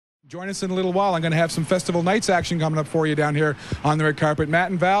Join us in a little while. I'm going to have some festival nights action coming up for you down here on the red carpet.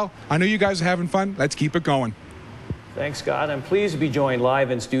 Matt and Val, I know you guys are having fun. Let's keep it going. Thanks, Scott. I'm pleased to be joined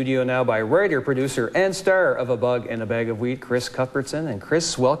live in studio now by writer, producer, and star of A Bug and a Bag of Wheat, Chris Cuthbertson. And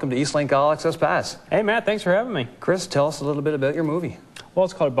Chris, welcome to Eastlink All Access Pass. Hey, Matt, thanks for having me. Chris, tell us a little bit about your movie. Well,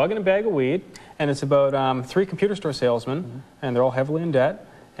 it's called A Bug and a Bag of Weed, and it's about 3 computer store salesmen, and they're all heavily in debt.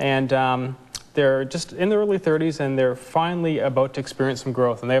 And they're just in their early 30s, and they're finally about to experience some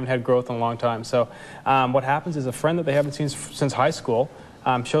growth, and they haven't had growth in a long time. So what happens is a friend that they haven't seen since high school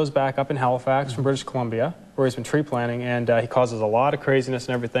shows back up in Halifax from British Columbia, where he's been tree planting, and he causes a lot of craziness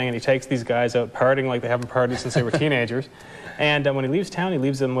and everything, and he takes these guys out partying like they haven't partied since they were teenagers. And when he leaves town, he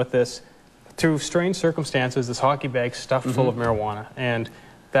leaves them with this, through strange circumstances, this hockey bag stuffed full of marijuana, and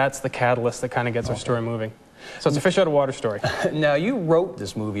that's the catalyst that kind of gets our story moving. So it's a fish out of water story. Now, you wrote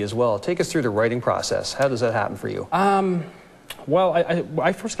this movie as well. Take us through the writing process. How does that happen for you? Well,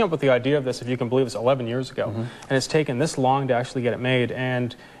 I first came up with the idea of this, if you can believe it's 11 years ago. And it's taken this long to actually get it made.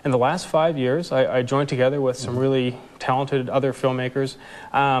 And in the last 5 years, I joined together with some really talented other filmmakers.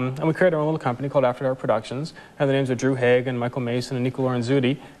 And we created our own little company called After Dark Productions. And the names are Drew Haig and Michael Mason and Nico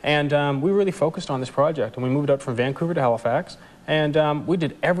Lorenzuti. And we really focused on this project. And we moved out from Vancouver to Halifax. And we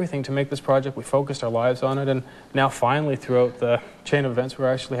did everything to make this project. We focused our lives on it. And now finally, throughout the chain of events, we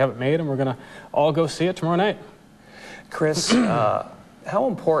actually have it made. And we're going to all go see it tomorrow night. Chris, how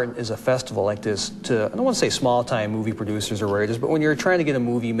important is a festival like this to, I don't want to say small-time movie producers or writers, but when you're trying to get a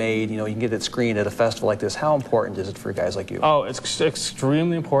movie made, you know, you can get it screened at a festival like this, how important is it for guys like you? Oh, it's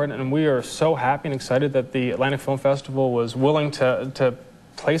extremely important, and we are so happy and excited that the Atlantic Film Festival was willing to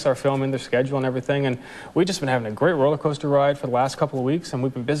place our film in their schedule and everything, and we've just been having a great roller coaster ride for the last couple of weeks, and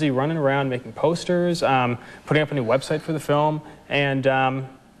we've been busy running around making posters, putting up a new website for the film, and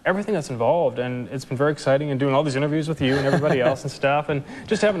everything that's involved, and it's been very exciting, and doing all these interviews with you and everybody else and stuff, and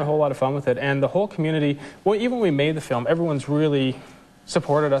just having a whole lot of fun with it. And the whole community, well, even when we made the film, everyone's really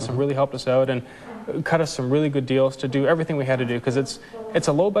supported us and really helped us out and cut us some really good deals to do everything we had to do, because it's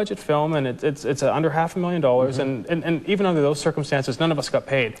a low-budget film, and it's under $500,000, and even under those circumstances, none of us got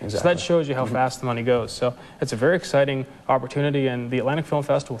paid. Exactly. So that shows you how fast the money goes. So it's a very exciting opportunity, and the Atlantic Film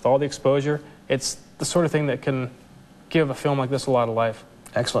Festival, with all the exposure, it's the sort of thing that can give a film like this a lot of life.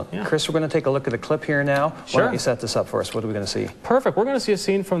 Excellent. Yeah. Chris, we're going to take a look at a clip here now. Sure. Why don't you set this up for us? What are we going to see? Perfect. We're going to see a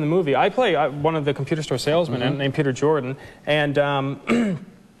scene from the movie. I play one of the computer store salesmen named Peter Jordan, and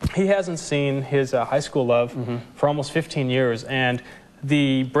he hasn't seen his high school love for almost 15 years, and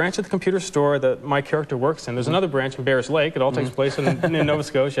the branch of the computer store that my character works in, there's another branch in Bears Lake. It all takes place in Nova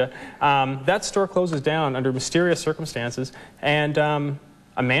Scotia. That store closes down under mysterious circumstances, and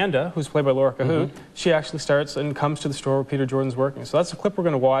Amanda, who's played by Laura Cahoot, she actually starts and comes to the store where Peter Jordan's working. So that's the clip we're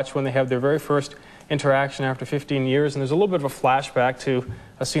going to watch when they have their very first interaction after 15 years. And there's a little bit of a flashback to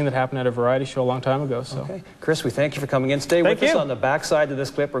a scene that happened at a variety show a long time ago. So. Okay. Chris, we thank you for coming in. Stay with us. On the back side of this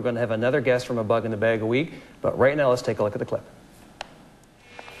clip, we're going to have another guest from A Bug and a Bag a Week. But right now, let's take a look at the clip.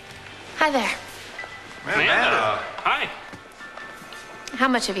 Hi there. Amanda. Hi. How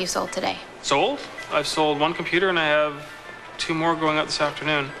much have you sold today? Sold? I've sold 1 computer, and I have 2 more going out this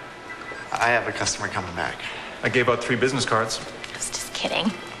afternoon. I have a customer coming back. I gave out 3 business cards. I was just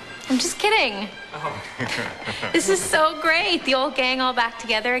kidding. I'm just kidding. Oh. This is so great. The old gang all back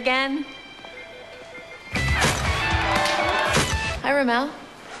together again. Hi, Ramel.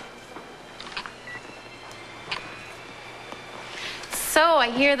 So,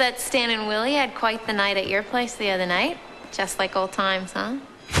 I hear that Stan and Willie had quite the night at your place the other night. Just like old times, huh?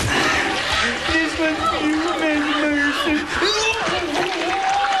 This one's for you, Amanda.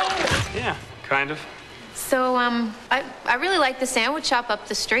 Yeah, kind of. So, I really like the sandwich shop up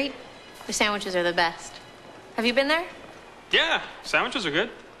the street. The sandwiches are the best. Have you been there? Yeah, sandwiches are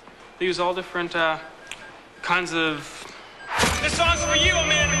good. They use all different kinds of... This song's for you,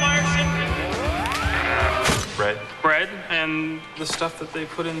 Amanda Myerson. Bread. Bread, and the stuff that they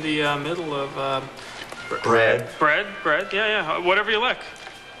put in the middle of... Bread. Bread, yeah. Whatever you like.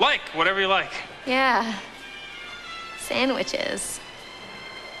 Whatever you like. Yeah. Sandwiches.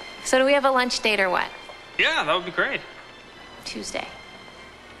 So do we have a lunch date or what? Yeah, that would be great. Tuesday.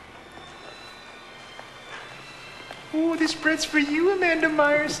 Oh, this bread's for you, Amanda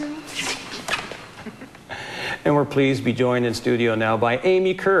Myerson. And we're pleased to be joined in studio now by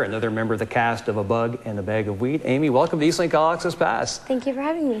Amy Kerr, another member of the cast of A Bug and a Bag of Wheat. Amy, welcome to Eastlink All Access Pass. Thank you for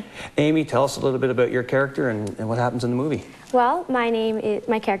having me. Amy, tell us a little bit about your character and what happens in the movie. Well,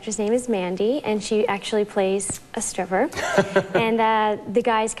 my character's name is Mandy, and she actually plays a stripper. And the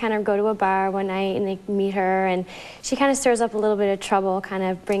guys kind of go to a bar one night, and they meet her, and she kind of stirs up a little bit of trouble, kind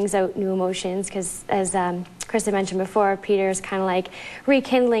of brings out new emotions, because as Chris had mentioned before, Peter's kind of like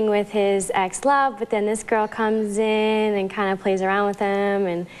rekindling with his ex-love, but then this girl comes in and kind of plays around with him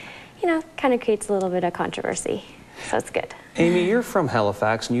and, you know, kind of creates a little bit of controversy. So it's good. Amy, you're from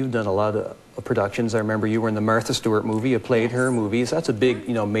Halifax and you've done a lot of productions. I remember you were in the Martha Stewart movie. You played her movies. That's a big,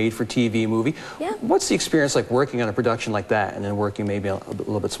 you know, made-for-TV movie. Yeah. What's the experience like working on a production like that and then working maybe on a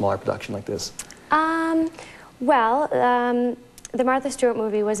little bit smaller production like this? The Martha Stewart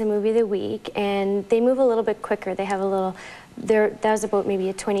movie was a movie of the week, and they move a little bit quicker. They have a little, that was about maybe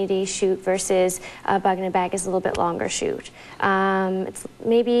a 20-day shoot versus Bug in a Bag is a little bit longer shoot. It's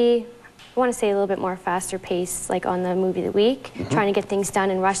maybe, I want to say a little bit more faster pace, like on the movie of the week, trying to get things done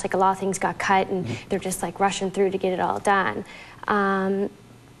and rush, like a lot of things got cut and they're just like rushing through to get it all done.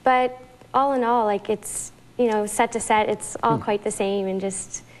 But all in all, like it's, you know, set to set, it's all quite the same and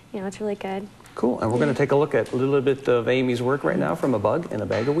just, you know, it's really good. Cool, and we're going to take a look at a little bit of Amy's work right now from A Bug in a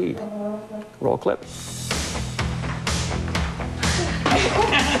Bag of Weed. Roll clip.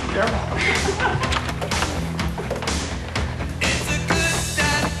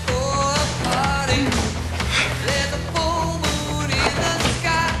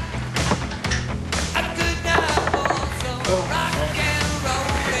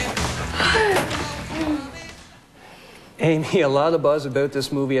 Amy, a lot of buzz about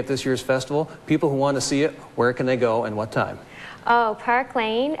this movie at this year's festival. People who want to see it, where can they go and what time? Oh, Park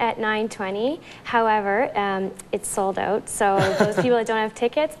Lane at 9:20. However, it's sold out, so those people that don't have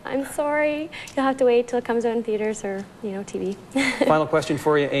tickets, I'm sorry. You'll have to wait till it comes out in theaters or, you know, TV. Final question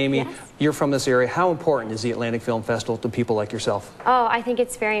for you, Amy. Yes. You're from this area. How important is the Atlantic Film Festival to people like yourself? Oh, I think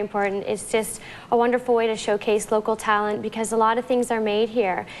it's very important. It's just a wonderful way to showcase local talent because a lot of things are made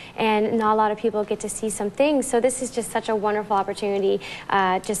here and not a lot of people get to see some things. So this is just such a wonderful opportunity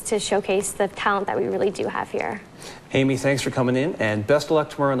just to showcase the talent that we really do have here. Amy, thanks for coming in and best of luck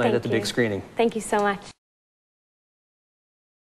tomorrow night at the big screening. Thank you so much.